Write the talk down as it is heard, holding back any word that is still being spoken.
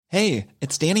Hey,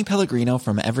 it's Danny Pellegrino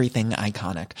from Everything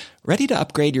Iconic. Ready to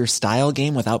upgrade your style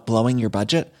game without blowing your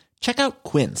budget? Check out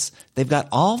Quince. They've got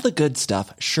all the good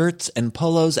stuff, shirts and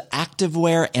polos,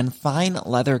 activewear, and fine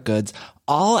leather goods,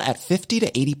 all at 50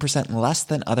 to 80% less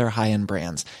than other high-end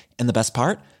brands. And the best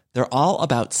part? They're all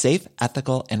about safe,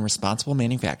 ethical, and responsible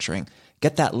manufacturing.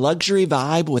 Get that luxury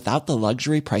vibe without the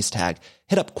luxury price tag.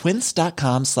 Hit up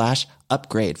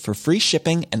quince.com/upgrade for free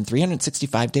shipping and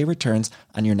 365-day returns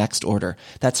on your next order.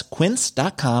 That's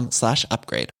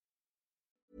quince.com/upgrade.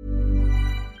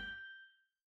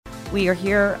 We are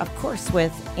here, of course,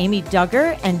 with Amy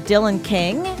Duggar and Dylan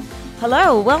King.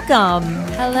 Hello, welcome.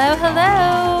 Hello,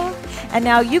 hello. And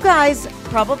now you guys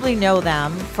probably know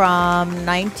them from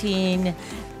 19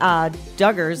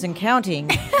 Duggars and counting,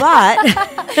 but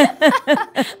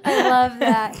I love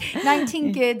that.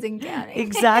 19 kids and counting.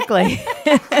 Exactly.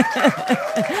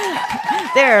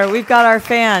 There, we've got our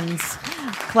fans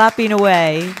clapping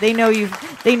away. They know you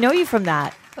from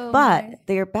that. But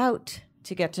they're about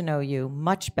to get to know you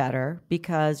much better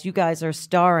because you guys are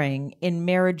starring in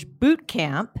Marriage Boot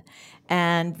Camp,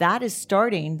 and that is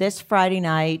starting this Friday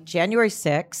night, January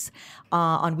 6th,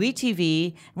 on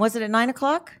WeTV. Was it at 9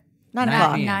 o'clock? 9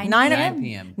 o'clock. 9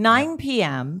 p.m. 9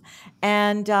 p.m.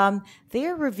 And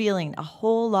they're revealing a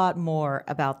whole lot more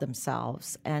about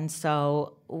themselves. And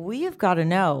so we have got to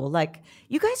know, like,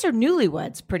 you guys are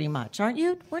newlyweds pretty much, aren't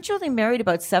you? Weren't you only married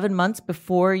about 7 months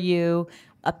before you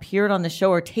appeared on the show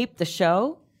or taped the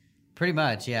show? Pretty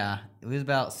much, yeah. It was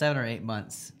about 7 or 8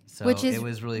 months. So it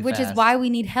was really which fast. is why we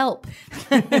need help.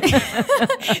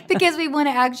 Because we want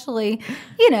to actually,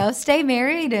 stay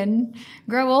married and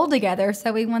grow old together.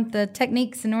 So we want the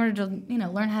techniques in order to,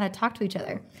 learn how to talk to each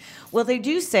other. Well, they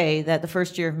do say that the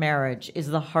first year of marriage is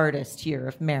the hardest year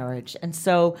of marriage. And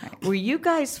so were you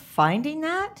guys finding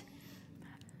that?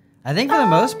 I think for the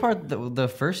most part, the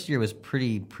first year was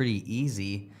pretty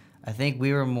easy. I think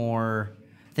we were more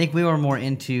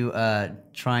into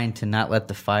trying to not let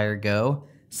the fire go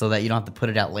so that you don't have to put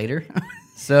it out later.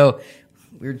 So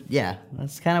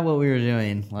that's kind of what we were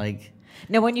doing. Like,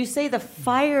 now, when you say the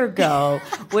fire go,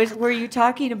 were you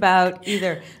talking about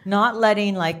either not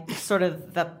letting like sort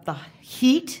of the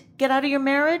heat get out of your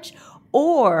marriage,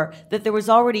 or that there was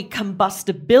already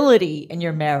combustibility in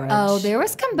your marriage? Oh, there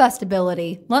was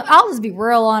combustibility. I'll just be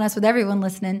real honest with everyone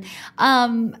listening.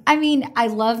 I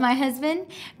love my husband,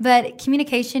 but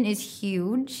communication is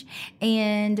huge.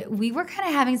 And we were kind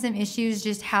of having some issues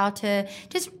just how to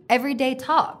just everyday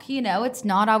talk. It's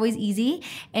not always easy.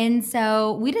 And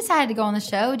so we decided to go on the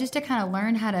show just to kind of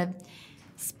learn how to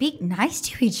speak nice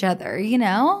to each other,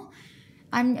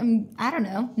 I don't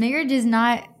know. Marriage is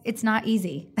not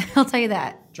easy. I'll tell you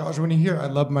that. Josh, when you hear "I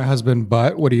love my husband,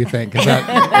 but," what do you think? Is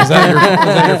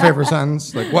that your favorite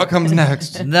sentence? Like, what comes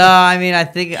next? no, I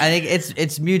think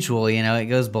it's mutual. It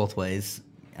goes both ways.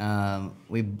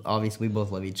 We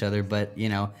both love each other, but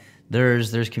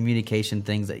there's communication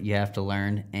things that you have to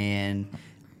learn, and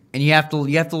you have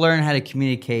to learn how to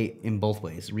communicate in both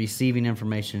ways, receiving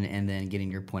information and then getting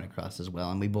your point across as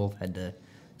well. And we both had to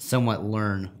somewhat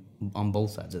learn on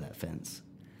both sides of that fence.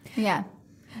 Yeah.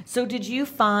 So did you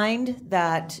find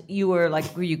that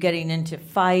were you getting into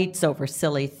fights over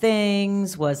silly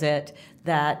things? Was it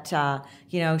that, that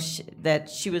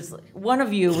one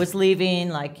of you was leaving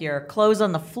like your clothes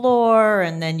on the floor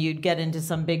and then you'd get into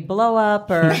some big blow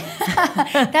up or?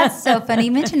 That's so funny.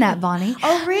 You mentioned that, Bonnie.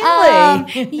 Oh,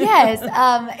 really? Yes.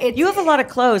 You have a lot of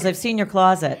clothes. I've seen your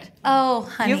closet. Oh,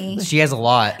 honey. She has a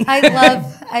lot.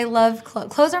 I love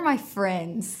clothes. Clothes are my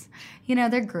friends.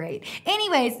 They're great.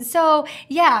 Anyways, so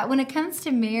yeah, when it comes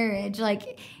to marriage,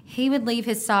 like he would leave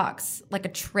his socks like a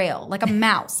trail, like a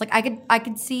mouse. Like I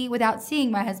could see without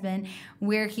seeing my husband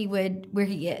where he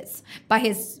is by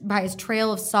his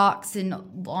trail of socks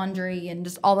and laundry and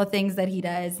just all the things that he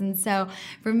does. And so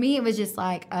for me, it was just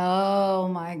like, oh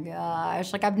my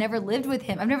gosh, like I've never lived with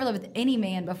him. I've never lived with any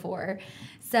man before.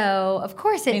 So, of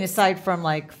course, aside from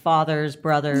like fathers,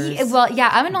 brothers. Yeah,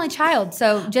 I'm an only child,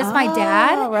 so just my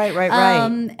dad. Right.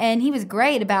 And he was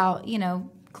great about,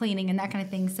 cleaning and that kind of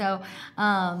thing. So,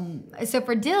 so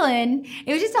for Dylan,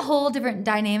 it was just a whole different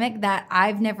dynamic that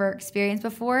I've never experienced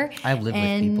before. I've lived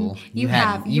with people. You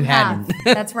have.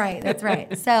 That's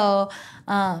right. So,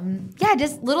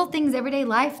 just little things, everyday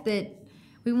life that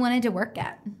we wanted to work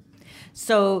at.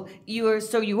 So you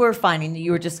were finding that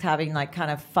you were just having like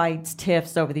kind of fights,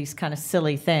 tiffs over these kind of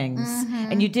silly things,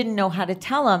 and you didn't know how to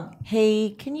tell them,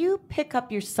 "Hey, can you pick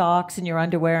up your socks and your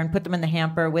underwear and put them in the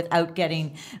hamper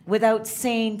without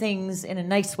saying things in a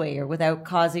nice way or without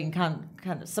causing kind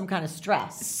of some kind of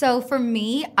stress?" So for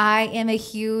me, I am a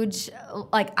huge,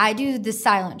 I do the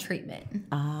silent treatment.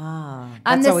 Ah,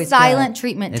 I'm that's the always silent good.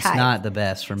 treatment It's type. not the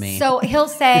best for me. So he'll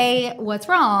say, "What's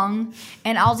wrong?"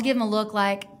 And I'll just give him a look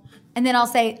like, and then I'll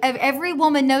say, every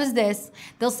woman knows this.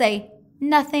 They'll say,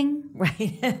 "Nothing.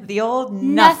 Right. The old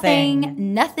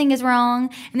nothing. Nothing is wrong."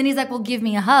 And then he's like, "Well, give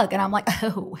me a hug." And I'm like,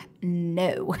 "Oh,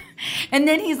 no." And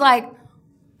then he's like,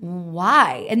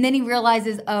 "Why?" And then he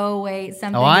realizes, "Oh, wait,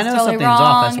 something I is know totally something's wrong.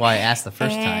 off. That's why I asked the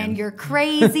first and time." you're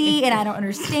crazy and I don't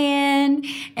understand."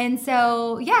 And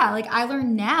so, yeah, like I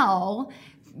learned now,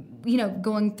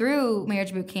 going through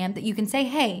marriage boot camp that you can say,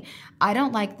 "Hey, I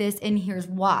don't like this and here's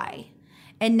why."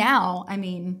 And now, I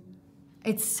mean,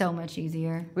 it's so much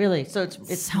easier. Really? So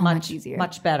it's So much much easier.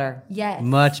 much better. Yes.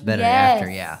 Much better Yes. after,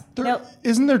 yeah.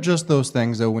 Isn't there just those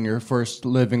things though when you're first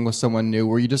living with someone new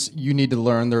where you need to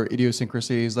learn their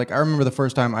idiosyncrasies? Like I remember the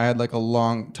first time I had like a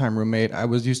long time roommate. I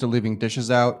was used to leaving dishes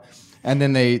out, and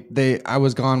then I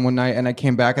was gone one night and I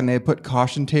came back and they had put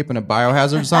caution tape and a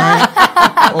biohazard sign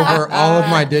over all of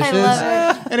my dishes.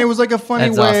 And it was like a funny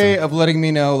That's way awesome. of letting me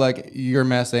know, like, your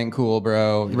mess ain't cool,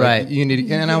 bro. Like, Right. you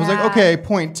need, and I was like, Yeah. okay,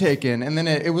 point taken. And then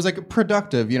it was like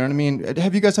productive. You know what I mean?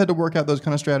 Have you guys had to work out those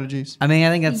kind of strategies? I mean, I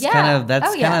think that's Yeah. kind of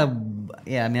Oh,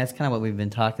 yeah. I mean, that's kind of what we've been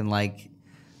talking like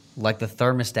the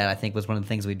thermostat. I think was one of the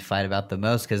things we'd fight about the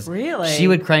most because Really? she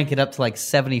would crank it up to like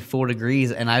 74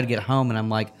 degrees, and I would get home and I'm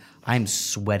like, I'm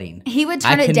sweating. He would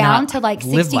I turn it down cannot to like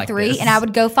live like 63, this. and I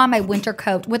would go find my winter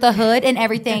coat with a hood and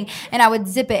everything, and I would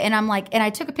zip it, and I'm like, and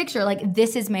I took a picture, like,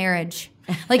 this is marriage.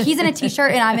 Like he's in a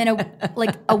t-shirt and I'm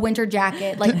in a winter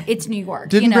jacket, like it's New York.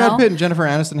 Didn't Brad Pitt and Jennifer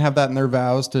Aniston have that in their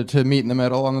vows to meet in the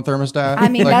middle on the thermostat? I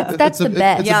mean, Like, that's the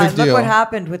best. It's Yeah, a big look deal. what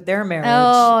happened with their marriage.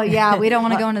 Oh yeah, we don't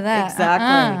want to go into that.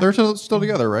 Exactly. They're still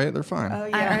together, right? They're fine. Oh, Are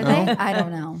yeah. they? I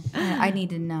don't know. I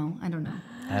need to know. I don't know.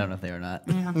 I don't know if they were not.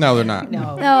 No, they're not.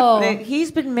 No.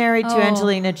 He's been married to Oh.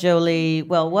 Angelina Jolie.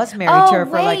 Well, was married Oh, to her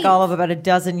for like wait. all of about a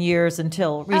dozen years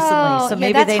until recently. Oh, so yeah,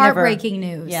 maybe that's they heartbreaking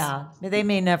never. news. Yeah, they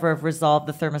may never have resolved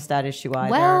the thermostat issue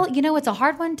either. Well, it's a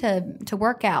hard one to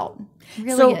work out. It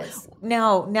really so is.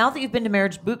 now that you've been to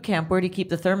marriage boot camp, where do you keep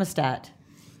the thermostat?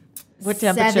 What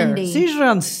temperature? 70. It's usually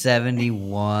around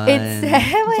 71. It's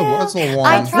That's a little warm.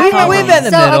 I tried We- we've been in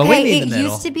the so, middle. We Okay, need it the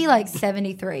middle. used to be like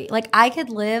 73. Like I could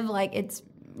live like it's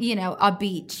a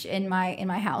beach in my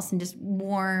house and just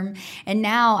warm. And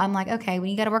now I'm like, okay, well,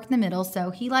 you got to work in the middle. So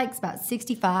he likes about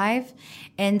 65,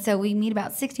 and so we meet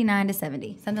about 69 to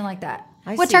 70, something like that.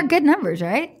 Which see. are good numbers,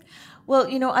 right? Well,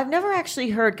 I've never actually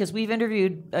heard, because we've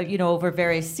interviewed, over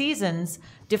various seasons,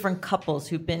 different couples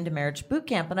who've been to marriage boot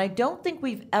camp, and I don't think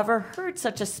we've ever heard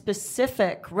such a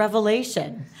specific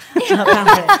revelation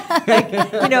about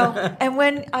it. And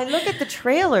when I look at the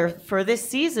trailer for this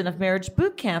season of marriage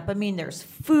boot camp, I mean, there's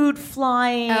food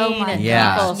flying Oh my and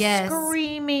Yeah. people Yes.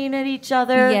 screaming at each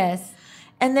other. Yes.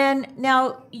 And then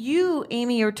now you,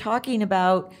 Amy, are talking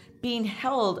about being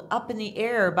held up in the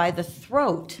air by the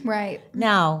throat. Right.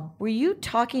 Now, were you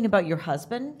talking about your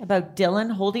husband, about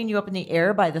Dylan holding you up in the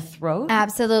air by the throat?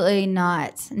 Absolutely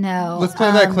not. No. Let's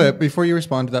play that clip before you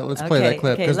respond to that. Let's play Okay, that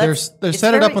clip okay, because let's- they it's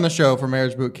set it up very- on the show for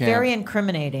Marriage Boot Camp. Very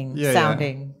incriminating Yeah, yeah.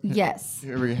 sounding. Yes.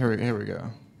 Here we go.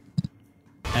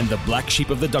 And the black sheep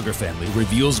of the Duggar family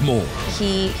reveals more.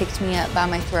 He picked me up by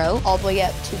my throat all the way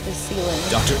up to the ceiling.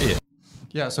 Dr. It,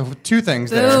 Yeah, so two things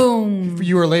Boom. there.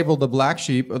 You were labeled the black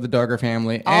sheep of the Duggar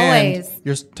family. Always. And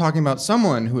you're talking about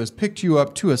someone who has picked you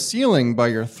up to a ceiling by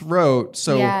your throat.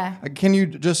 So Yeah. can you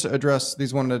just address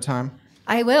these one at a time?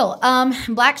 I will.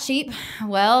 Black sheep.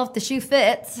 Well, if the shoe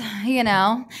fits, I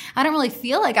don't really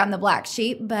feel like I'm the black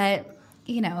sheep, but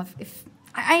if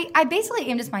I basically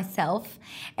am just myself,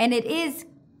 and it is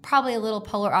probably a little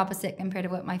polar opposite compared to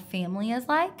what my family is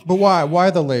like. But why? Why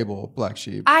the label black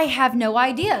sheep? I have no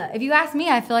idea. If you ask me,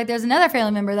 I feel like there's another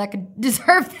family member that could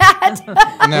deserve that.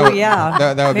 And that would-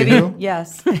 Yeah. That would Maybe, be who?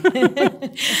 yes.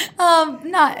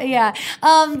 Not yeah.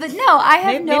 But no, I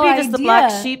have Maybe, no maybe idea. just the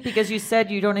black sheep because you said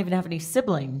you don't even have any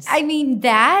siblings. I mean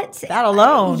that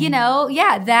alone.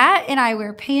 Yeah, that, and I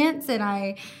wear pants, and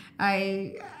I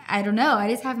don't know. I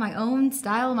just have my own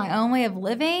style, my own way of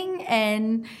living,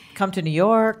 and Come to New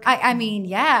York.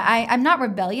 I'm not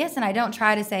rebellious, and I don't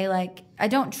try to say I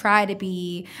don't try to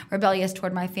be rebellious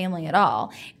toward my family at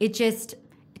all. It just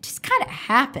kind of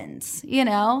happens,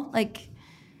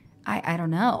 I don't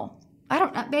know. I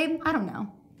don't know, babe. I don't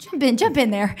know. Jump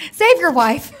in there. Save your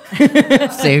wife.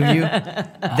 Save you.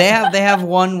 They have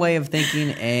one way of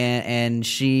thinking, and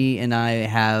she and I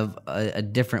have a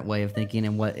different way of thinking,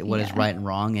 and what is right and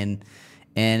wrong, and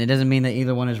it doesn't mean that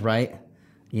either one is right.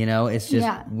 You know, it's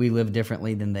just we live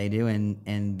differently than they do,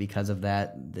 and because of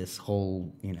that, this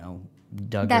whole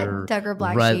Duggar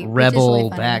black sheep, rebel really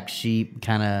black sheep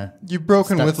kind of You've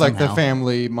broken with like the somehow.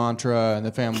 family mantra and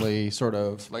the family sort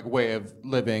of like way of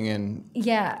living and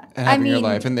having your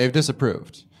life, and they've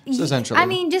disapproved. Essentially, I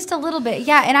mean, just a little bit,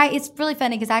 yeah. And it's really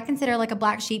funny because I consider like a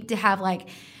black sheep to have like,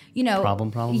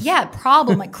 problems. Yeah,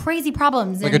 like crazy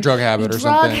problems, like a drug habit or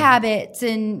something. Drug habits,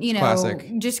 and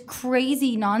Classic. just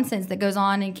crazy nonsense that goes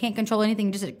on and can't control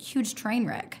anything. Just a huge train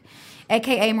wreck.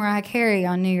 AKA Mariah Carey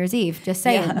on New Year's Eve. Just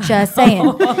saying. But Just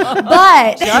Hold saying.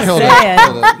 it.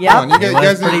 Hold it. Yep. Come on, you It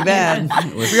guys, was pretty bad.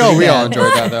 We all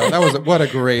enjoyed that though. That was what a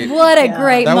great.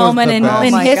 great That was moment the in best.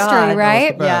 Oh my history, God.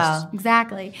 right? That was the best. Yeah.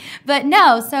 Exactly. But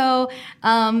no, so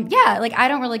like I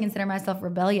don't really consider myself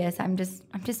rebellious. I'm just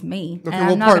me. Okay, and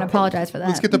I'm not going to apologize for that.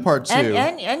 Let's get to part 2.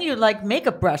 And you like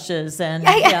makeup brushes and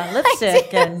I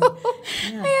lipstick do. and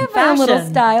I have my own little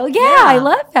fashion. style. Yeah, Yeah. I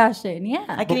love fashion. Yeah.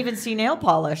 I can even see nail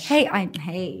polish. Hey.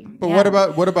 But yeah.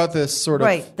 what about this sort of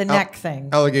Right, the neck thing.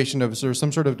 allegation of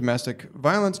some sort of domestic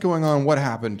violence going on? What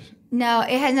happened? No,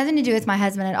 it has nothing to do with my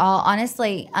husband at all.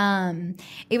 Honestly,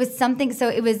 it was something. So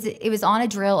it was on a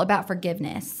drill about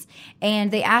forgiveness,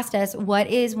 and they asked us what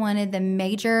is one of the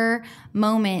major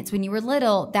moments when you were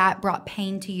little that brought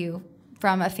pain to you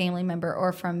from a family member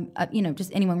or from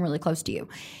just anyone really close to you.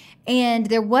 And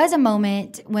there was a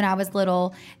moment when I was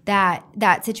little that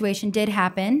situation did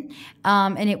happen,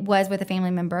 and it was with a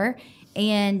family member.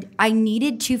 And I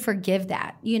needed to forgive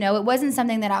that. It wasn't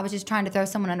something that I was just trying to throw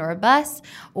someone under a bus,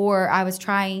 or I was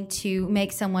trying to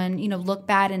make someone, look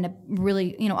bad in a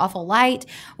really, awful light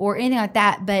or anything like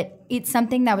that. But it's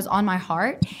something that was on my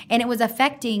heart, and it was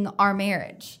affecting our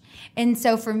marriage. And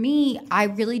so for me, I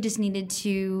really just needed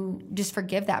to just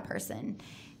forgive that person.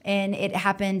 And it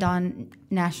happened on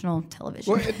national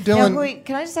television. Well, Now, Dylan, wait,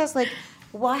 can I just ask,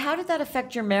 well, how did that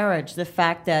affect your marriage? The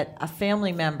fact that a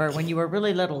family member, when you were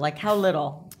really little, like how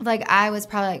little? Like I was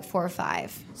probably like 4 or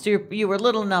 5. So you were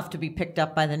little enough to be picked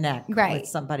up by the neck Right. with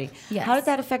somebody. Yes. How did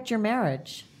that affect your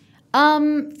marriage?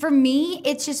 For me,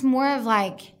 it's just more of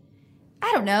like,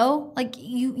 I don't know, like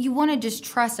you want to just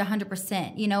trust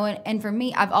 100%, and for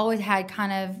me, I've always had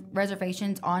kind of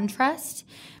reservations on trust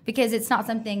because it's not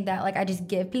something that like I just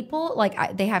give people,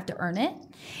 like they have to earn it.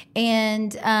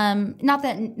 And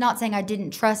not saying I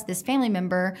didn't trust this family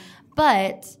member,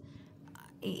 but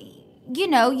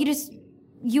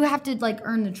you have to like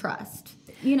earn the trust,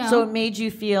 So it made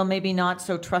you feel maybe not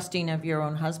so trusting of your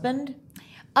own husband?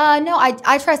 No,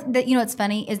 I trust that. What's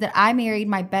funny is that I married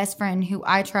my best friend who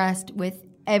I trust with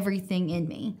everything in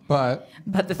me. but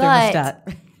The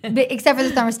thermostat. But except for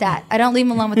the thermostat. I don't leave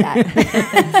him alone with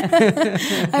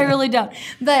that. I really don't.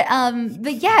 But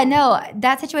yeah, no,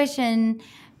 that situation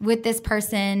with this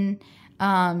person,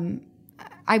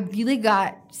 I really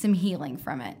got some healing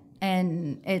from it.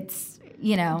 And it's,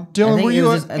 Dylan, were you?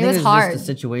 I think it was hard. just a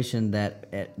situation that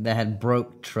had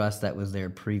broke trust that was there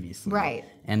previously. Right.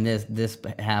 And this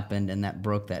happened, and that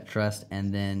broke that trust.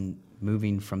 And then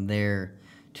moving from there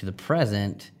to the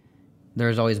present,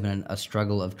 there's always been a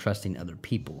struggle of trusting other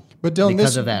people. But Dylan,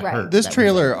 because this- of that Right. hurt. This that was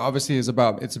trailer there. obviously is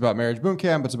about Marriage Boot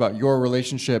Camp. It's about your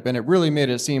relationship, and it really made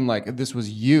it seem like this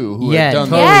was you who Yeah, had done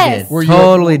totally that. Yes. did. Were you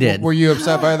Totally did. Were you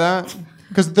upset by that?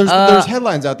 Because there's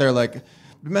headlines out there like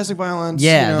domestic violence.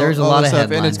 Yeah, there's a all lot this of stuff,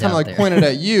 and headlines it's kind of out like there. pointed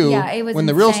at you. Yeah, it was when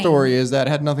the real insane. story is that it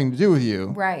had nothing to do with you.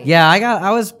 right. Yeah,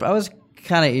 I was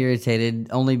kind of irritated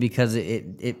only because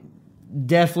it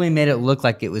definitely made it look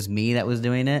like it was me that was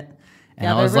doing it. And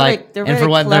Yeah, I was they're really- like, they're and really for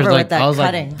what there's clever like, with that I was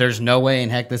cutting. like, there's no way in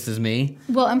heck this is me.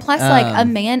 Well, and plus, like, a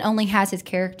man only has his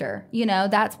character.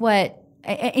 That's what,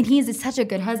 and he's such a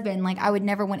good husband. Like, I would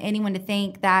never want anyone to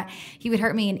think that he would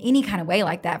hurt me in any kind of way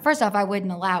like that. First off, I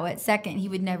wouldn't allow it. Second, he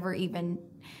would never even.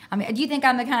 I mean, do you think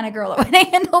I'm the kind of girl that would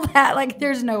handle that? Like,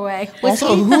 there's no way.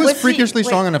 Also, who is was he- freakishly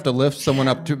strong wait. enough to lift someone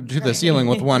up to the ceiling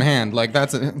with one hand? Like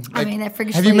that's. I mean, that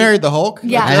freakishly. Have you married the Hulk?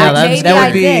 Yeah. I know Maybe that I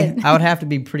would be. did. I would have to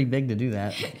be pretty big to do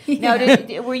that. Now,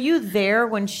 were you there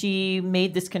when she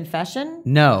made this confession?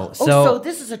 No, So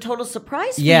this is a total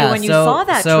surprise for yeah, you when you so- saw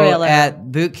that so trailer.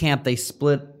 at boot camp they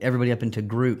split everybody up into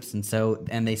groups,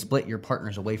 and they split your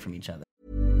partners away from each other.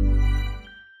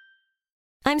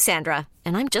 I'm Sandra,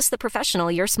 and I'm just the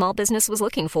professional your small business was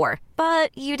looking for.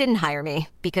 But you didn't hire me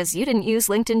because you didn't use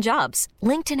LinkedIn Jobs.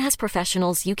 LinkedIn has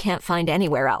professionals you can't find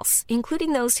anywhere else,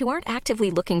 including those who aren't actively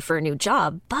looking for a new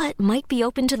job, but might be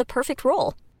open to the perfect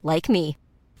role, like me.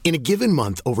 In a given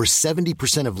month, over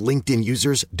 70% of LinkedIn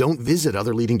users don't visit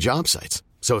other leading job sites.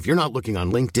 So if you're not looking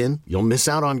on LinkedIn, you'll miss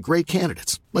out on great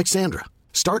candidates like Sandra.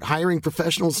 Start hiring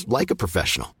professionals like a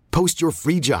professional. Post your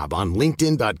free job on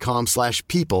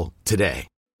linkedin.com/people today.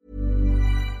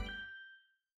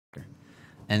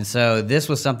 And so this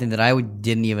was something that I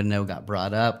didn't even know got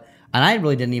brought up. And I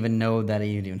really didn't even know that it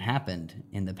even happened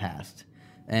in the past.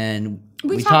 And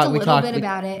we talked a little bit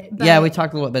about it. But yeah, we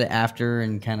talked a little bit after,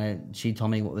 and kind of she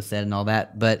told me what was said and all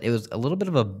that. But it was a little bit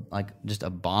of just a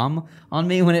bomb on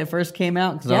me when it first came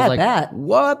out, because I was like,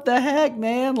 "What the heck,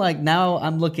 man!" Like, now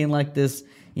I'm looking like this,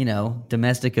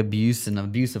 domestic abuse and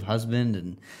abusive husband,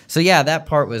 and so yeah, that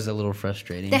part was a little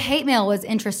frustrating. The hate mail was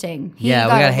interesting. We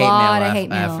got hate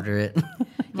mail after it.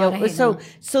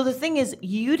 So the thing is,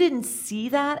 you didn't see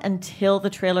that until the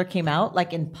trailer came out,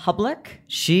 like in public?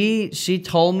 She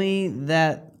told me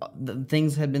that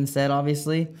things had been said,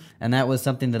 obviously, and that was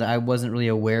something that I wasn't really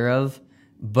aware of.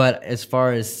 But as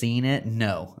far as seeing it,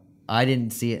 no. I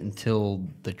didn't see it until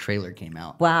the trailer came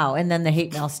out. Wow, and then the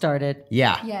hate mail started.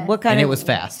 Yeah. What kind and it was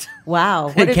fast.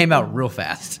 Wow. It came out real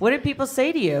fast. What did people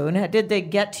say to you? And did they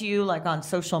get to you like on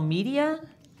social media?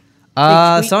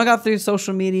 Some got through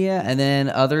social media, and then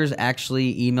others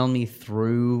actually emailed me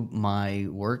through my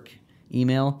work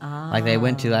email. Like, they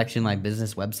went to actually my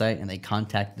business website and they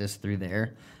contacted us through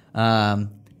there.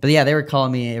 But yeah, they were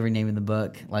calling me every name in the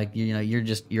book. Like,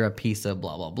 you're a piece of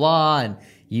blah, blah, blah, and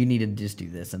you need to just do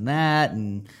this and that,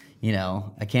 and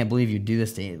I can't believe you do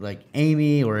this to like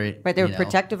Amy or right. They were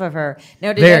protective of her.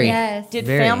 Now, did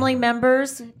family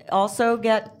members also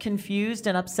get confused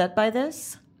and upset by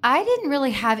this? I didn't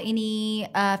really have any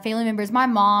family members. My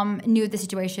mom knew the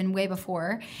situation way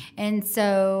before, and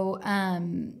so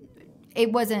it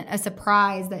wasn't a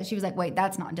surprise that she was like, wait,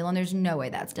 that's not Dylan. There's no way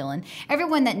that's Dylan.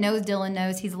 Everyone that knows Dylan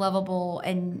knows he's lovable,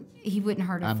 and he wouldn't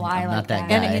hurt a fly like that.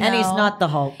 And he's not the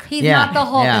Hulk. He's not the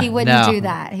Hulk. He wouldn't do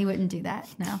that. He wouldn't do that.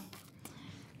 No.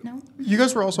 You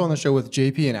guys were also on the show with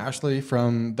JP and Ashley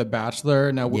from The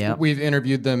Bachelor. Now, we've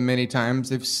interviewed them many times.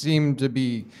 They've seemed to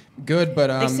be good, but...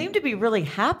 they seem to be really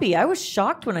happy. I was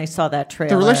shocked when I saw that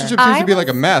trailer. The relationship seems to be like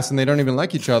a mess, and they don't even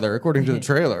like each other, according to the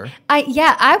trailer.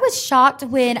 I was shocked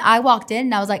when I walked in,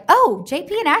 and I was like, oh, JP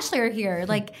and Ashley are here.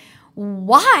 Like,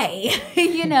 why?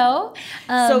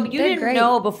 So you didn't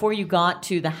know before you got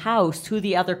to the house who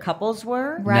the other couples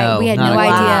were? Right. No, we had no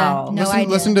idea. No idea.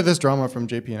 Listen to this drama from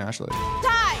JP and Ashley.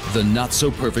 The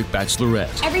not-so-perfect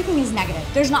Bachelorette. Everything is negative.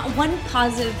 There's not one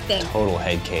positive thing. Total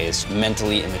head case,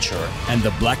 mentally immature. And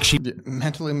the black sheep.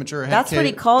 Mentally immature head case. That's what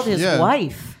he called his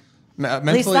wife.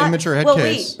 Mentally immature head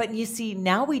case. Wait, but you see,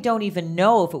 now we don't even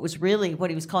know if it was really what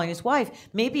he was calling his wife.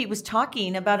 Maybe he was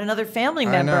talking about another family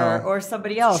member or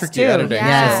somebody else, too. Editing.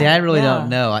 Yeah, see, I really don't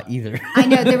know either. I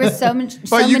know, there was so much.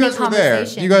 But you guys were there.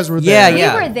 You guys were there.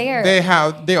 Yeah. We were there.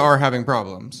 They are having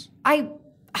problems.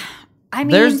 I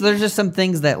mean, there's just some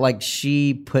things that like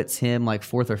she puts him like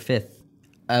fourth or fifth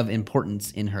of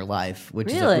importance in her life,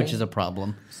 which is a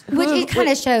problem. Which it kind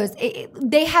of shows.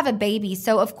 They have a baby,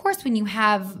 so of course when you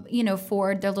have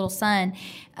Ford, their little son,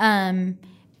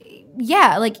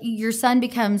 like your son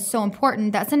becomes so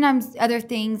important that sometimes other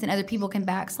things and other people can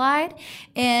backslide.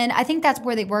 And I think that's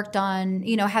where they worked on,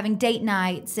 having date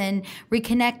nights and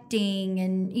reconnecting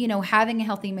and, having a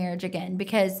healthy marriage again.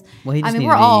 Because,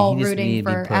 we're all rooting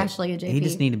for Ashley and JP. He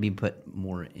just need to be put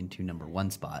more into number one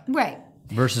spot. Right.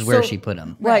 Versus where she put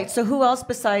him. Right. So who else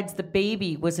besides the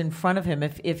baby was in front of him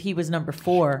if he was number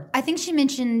 4? I think she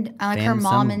mentioned her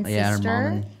mom and sister. Yeah, her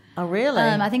mom. Oh, really?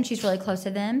 I think she's really close to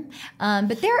them.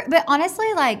 But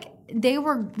honestly, like, they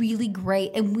were really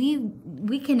great, and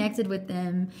we connected with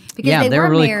them because they were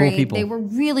really married. Cool people. They were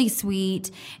really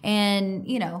sweet, and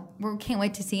we can't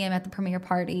wait to see them at the premiere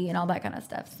party and all that kind of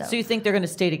stuff. So you think they're going to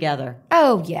stay together?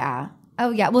 Oh yeah.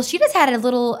 Well, she just had a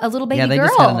little baby girl. They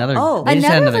just had another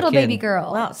little kid. baby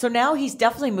girl. Wow. So now he's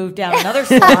definitely moved down another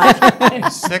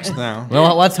slot. 6 now.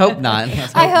 Well, let's hope not.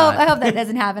 I hope that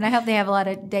doesn't happen. I hope they have a lot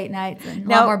of date nights and a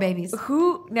lot more babies.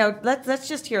 Let's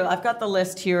just hear. I've got the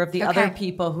list here of the other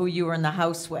people who you were in the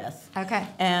house with. Okay.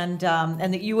 And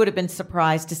that you would have been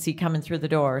surprised to see coming through the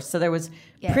door. So there was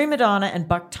Prima Donna and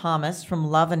Buck Thomas from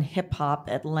Love and Hip Hop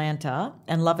Atlanta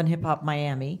and Love and Hip Hop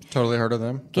Miami. Totally heard of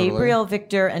them. Gabriel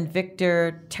Victor and Victor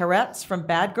Teretz from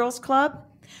Bad Girls Club.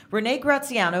 Renee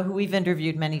Graziano, who we've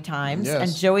interviewed many times,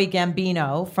 and Joey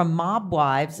Gambino from Mob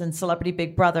Wives and Celebrity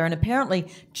Big Brother. And apparently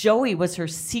Joey was her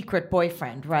secret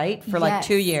boyfriend, right? For like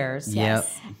 2 years.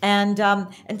 Yes. And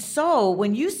so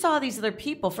when you saw these other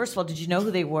people, first of all, did you know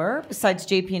who they were besides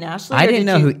JP and Ashley? I didn't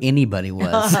know who anybody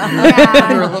was.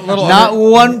 Not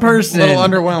one person. A little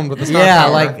underwhelmed with the stock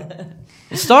power.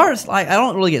 Stars, like I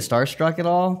don't really get starstruck at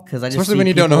all because I just Especially see when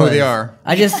you don't know people who they as- are.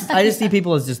 I just see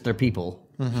people as just their people.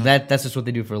 That's just what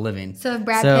they do for a living. So if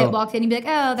Brad Pitt walked in, you'd be like,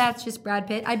 "Oh, that's just Brad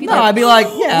Pitt." I'd be No, I'd be like,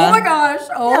 yeah. "Oh my gosh,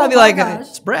 oh Yeah, I'd be my like, gosh."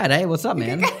 it's Brad. Hey, what's up,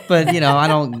 man? But you know, I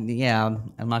don't. Yeah,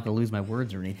 I'm not gonna lose my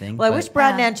words or anything. Well, I but- wish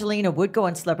Brad and Angelina would go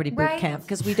on Celebrity Boot Right. Camp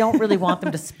because we don't really want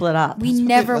them to split up. We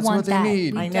never that's want what they that.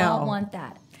 need. We I know. don't want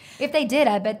that. If they did,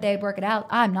 I bet they'd work it out.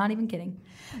 I'm not even kidding.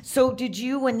 So did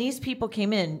you, when these people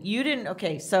came in, you didn't,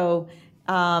 okay, so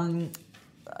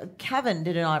Kevin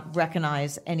did not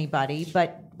recognize anybody,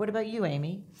 but what about you,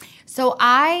 Amy? So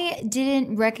I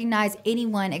didn't recognize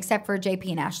anyone except for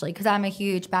JP and Ashley because I'm a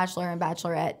huge Bachelor and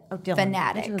Bachelorette Dylan.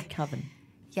 fanatic. What's with Kevin?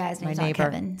 Yeah, his My name's neighbor.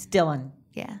 not Kevin. It's Dylan.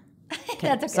 Yeah. Okay,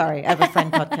 That's okay. Sorry, I have a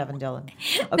friend called Kevin Dillon.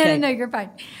 Okay. No, you're fine.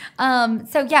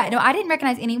 So yeah, no, I didn't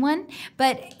recognize anyone,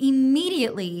 but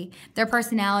immediately their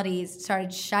personalities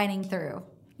started shining through.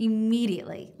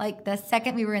 Immediately, like the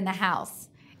second we were in the house,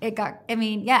 it got. I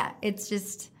mean, yeah, it's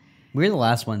just we're the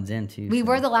last ones in too. we so.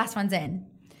 were the last ones in.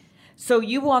 So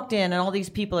you walked in and all these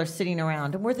people are sitting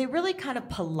around, and were they really kind of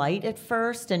polite at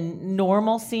first and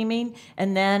normal seeming?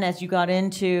 And then as you got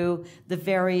into the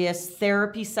various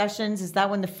therapy sessions, is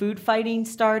that when the food fighting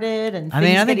started? And I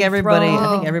mean, I think things getting everybody. thrown?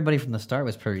 I think everybody from the start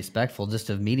was pretty respectful, just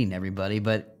of meeting everybody.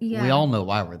 But Yeah. we all know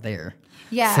why we're there.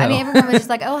 Yeah, So- I mean, everyone was just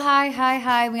like, "Oh,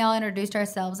 hi." We all introduced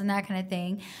ourselves and that kind of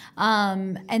thing.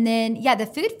 And then, yeah, the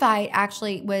food fight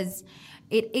actually was,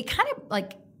 it kind of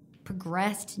like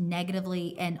progressed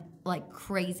negatively and like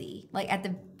crazy, like at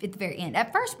the very end.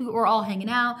 At first, we were all hanging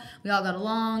out. We all got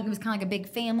along. It was kind of like a big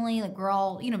family. Like we're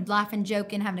all, laughing,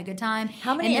 joking, having a good time.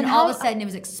 How many- And then and all how- of a sudden, it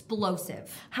was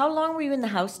explosive. How long were you in the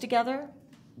house together?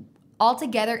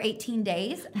 Altogether, 18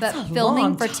 days, That's but a filming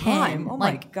long for time. 10, Oh my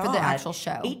like God. for the actual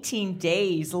show. 18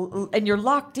 days, and you're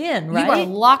locked in, right? You are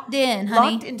locked in,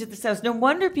 honey. Locked into this house. No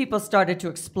wonder people started to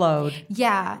explode.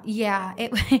 Yeah.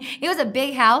 It it was a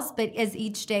big house, but as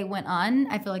each day went on,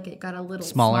 I feel like it got a little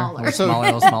Smaller, smaller. smaller, a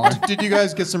little smaller. Did you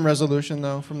guys get some resolution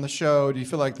though from the show? Do you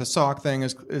feel like the sock thing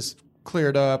is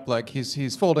cleared up? Like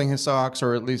he's folding his socks,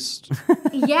 or at least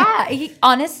Yeah,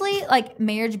 honestly, like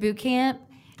marriage boot camp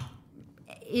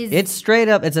is It's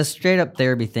a straight up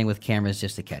therapy thing with cameras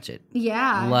just to catch it.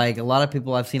 yeah. Like a lot of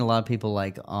people, I've seen a lot of people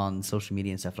like on social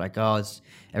media and stuff like, oh,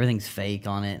 everything's fake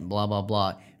on it and blah, blah,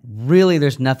 blah. Really,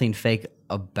 there's nothing fake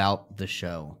about the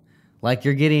show. Like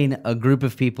you're getting a group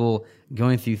of people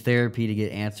going through therapy to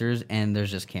get answers and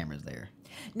there's just cameras there.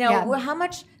 Now, Yeah. well, how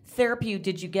much therapy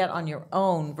did you get on your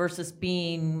own versus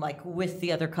being like with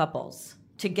the other couples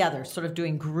together, sort of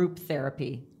doing group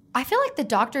therapy? I feel like the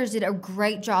doctors did a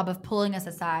great job of pulling us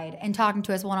aside and talking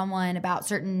to us one-on-one about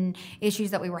certain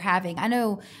issues that we were having. I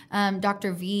know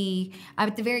Dr. V,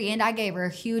 at the very end, I gave her a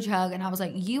huge hug, and I was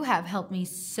like, you have helped me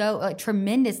so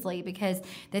tremendously because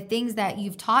the things that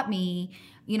you've taught me,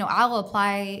 I'll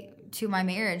apply to my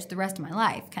marriage the rest of my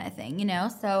life kind of thing,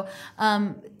 So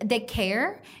they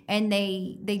care, and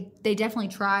they definitely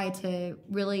try to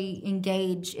really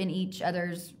engage in each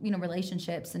other's,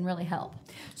 relationships and really help.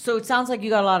 So it sounds like you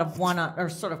got a lot of or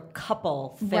sort of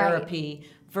couple therapy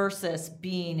versus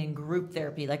being in group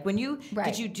therapy. Like when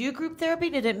did you do group therapy?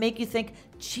 Did it make you think,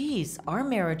 geez, our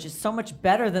marriage is so much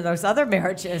better than those other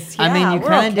marriages? Yeah, I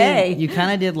mean, you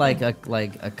kind of did like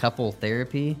a couple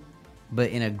therapy, but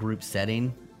in a group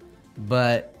setting.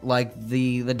 But like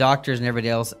the doctors and everybody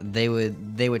else, they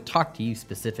would talk to you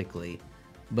specifically,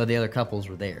 but the other couples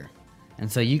were there.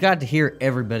 And so you got to hear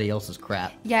everybody else's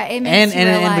crap. Yeah, it makes you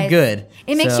realize, and the good.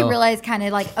 It makes you realize kind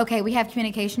of like, okay, we have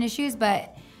communication issues,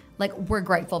 but like we're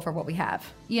grateful for what we have,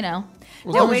 Well, No,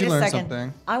 as long as wait you a learn second.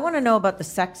 something. I want to know about the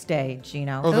sex day,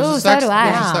 Gino. Oh, there's a Ooh, sex- so do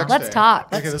I. there's a sex Let's day. talk.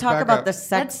 Okay, Let's let's talk back about up. the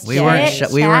sex Let's day. We weren't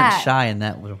chat. shy in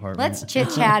that department. Let's chit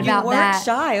chat about You weren't that.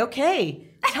 shy. Okay.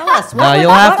 Tell us. No,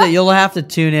 you'll have to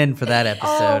tune in for that episode.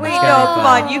 Oh, wait, It's no, gotta be come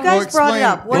fun. on. You guys brought it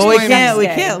up. Well, What's we the can't-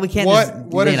 sex day? We can't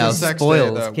What is a sex day,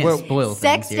 spoil. though? Can't spoil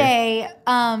Sex things here. day.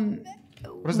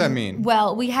 What does that mean?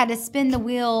 Well, we had to spin the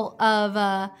wheel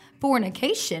of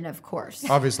fornication, of course.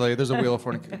 Obviously, there's a wheel of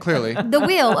fornication. Clearly, The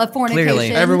wheel of fornication.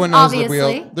 Clearly. everyone knows obviously. the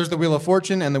wheel. There's the wheel of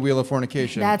fortune and the wheel of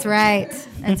fornication. That's right.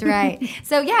 That's right.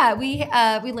 So yeah,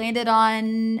 we landed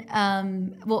on.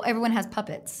 Well, everyone has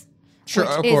puppets. Sure,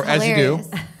 which of is course, as you do. hilarious.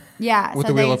 Yeah, With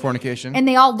so the wheel they- of fornication. and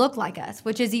they all look like us,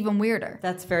 which is even weirder.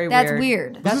 That's very That's weird.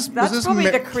 weird. That's, Was this probably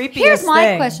ma- the creepiest Here's my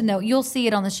thing. question though. You'll see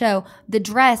it on the show. The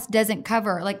dress doesn't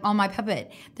cover, like on my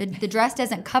puppet, the dress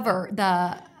doesn't cover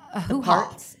the hoo-ha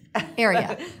parts.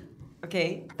 area.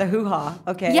 Okay, the hoo-ha.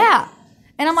 Okay. Yeah.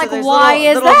 And I'm So like, there's why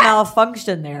is little that?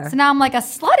 malfunction there. So now I'm like a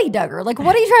slutty dugger. Like,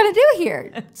 what are you trying to do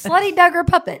here? Slutty dugger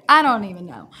puppet. I don't even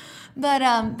know. But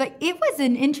it was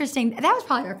an interesting. That was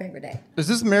probably our favorite day. Is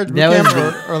this marriage boot That camp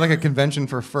was or like a convention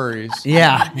for furries?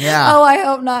 Yeah. Oh, I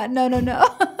hope not. No.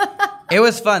 It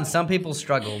was fun. Some people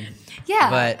struggled. Yeah,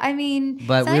 But I mean,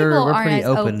 but some we're people aren't pretty as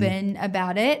open.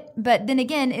 about it. But then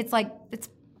again, it's like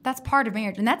that's part of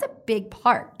marriage, and that's a big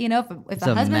part. You know, if It's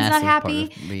a a husband's not massive part happy,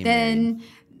 of being then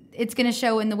it's going to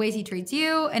show in the ways he treats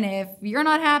you. And if you're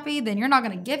not happy, then you're not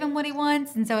going to give him what he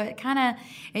wants. And so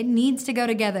it needs to go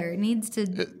together. It needs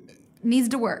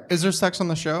to work. Is there sex on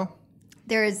the show?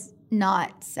 There is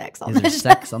not sex on Is the there show.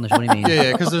 sex on the show? What do you mean?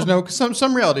 Yeah, because there's no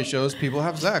some reality shows people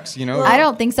have sex. You know. I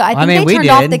don't think so. I think mean, they turned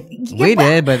off the. We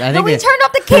did, but I think we they- turned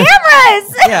off the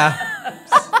cameras. Yeah.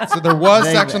 So there was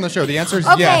sex on the show. The answer is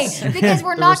Okay, yes. because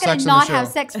we're There not was going sex to on the not show. have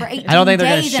sex for 18 I don't think they're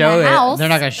going to days show in a house. it. They're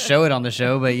not going to show it on the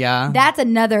show, but yeah. That's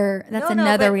another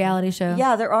but- reality show.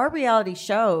 Yeah, there are reality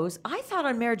shows. I thought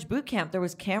on Marriage Boot Camp there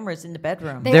was cameras in the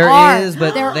bedroom. They There are. is,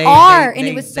 but There they are, and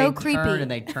they- it was so they creepy. turn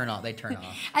and they turn off. They turn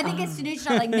off. I think as soon as you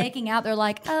start like making out, they're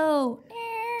like, and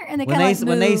they When kind they of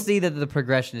when they move. see that the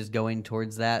progression is going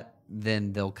towards that,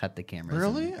 then they'll cut the cameras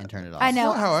Really? and turn it off. I know.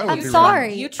 not how I would I'm do it.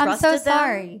 sorry. You I'm so trusted them?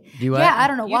 sorry. Do you what? Yeah, I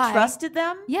don't know You why. trusted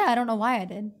them? Yeah, I don't know why I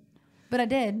did, but I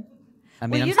did. I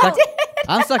mean, Well, you I'm stuck. know-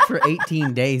 I'm stuck for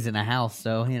 18 days in a house,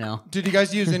 so you know. Did you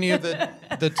guys use any of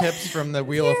the tips from the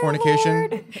Wheel of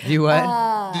Fornication? Do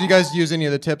what? Did you guys use any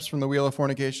of the tips from the Wheel of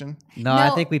Fornication? No, I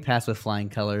No. think we pass with flying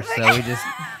colors, so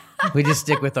we just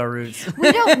stick with our roots.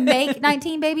 We don't make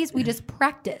 19 babies. We just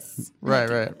practice.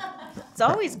 Right. It's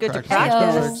always good to Practice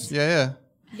practice. makes perfect.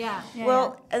 Yeah. Yeah.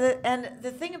 Well, and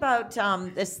the thing about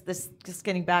this just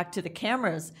getting back to the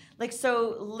cameras, like,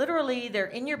 so literally they're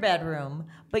in your bedroom,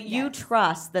 but you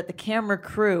trust that the camera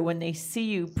crew, when they see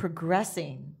you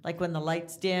progressing, like when the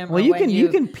lights dim. Well, or you when can you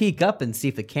can peek up and see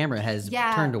if the camera has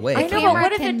Yeah. turned away. I know, but camera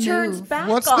what if can it turns move. back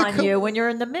What's the on you when you're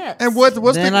in the midst? And what's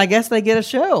Then the I guess they get a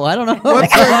show. I don't know.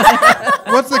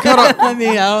 what's the cutoff? I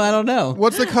mean, I don't know.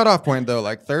 What's the cutoff point though?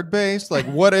 Like third base? Like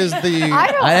what is the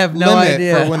I have no limit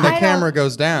idea. for when the I don't- camera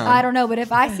goes down? I don't know, but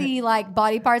if I see like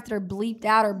body parts that are bleeped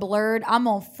out or blurred, I'm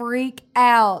gonna freak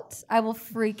out. I will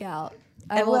freak out.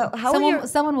 And well, how will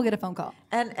someone will get a phone call.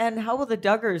 And how will the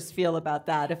Duggars feel about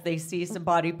that if they see some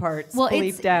body parts Well, bleeped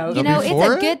it's out? you know, They'll be it's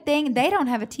for a it? good thing they don't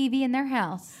have a TV in their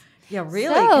house. Yeah, really,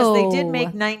 because they did So-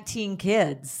 make 19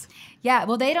 kids. Yeah,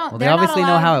 well, they don't. Well, they they're not obviously know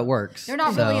allowed- how it works. They're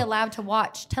not so. really allowed to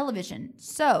watch television,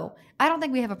 so I don't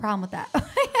think we have a problem with that.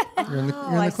 You're in the, Oh,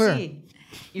 you're in I the clear. see.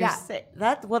 You're Yeah.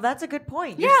 that's a good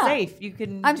point. You're Yeah. safe. You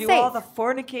can I'm do safe. all the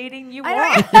fornicating you I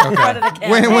want. don't- in front of the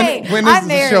camera. When is I'm the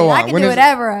married. show I on? can When do is-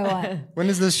 whatever I want. When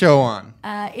is this show on?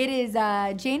 It is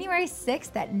January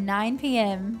 6th at 9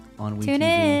 p.m. On WeTV. Tune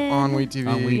in. On WeTV.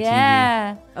 On WeTV.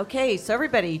 Yeah. Okay, so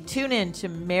everybody tune in to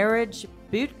Marriage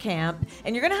Boot Camp,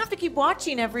 and you're going to have to keep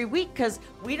watching every week because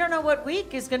we don't know what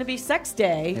week is going to be Sex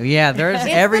Day. Yeah, there's It's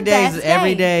every the day. best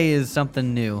Every day. day is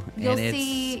something new. You'll and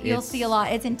you'll see a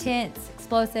lot. It's intense,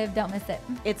 explosive. Don't miss it.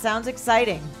 It sounds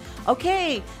exciting.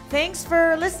 Okay, thanks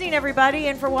for listening, everybody,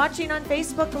 and for watching on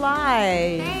Facebook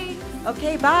Live. Thanks.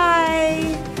 Okay,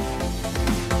 bye.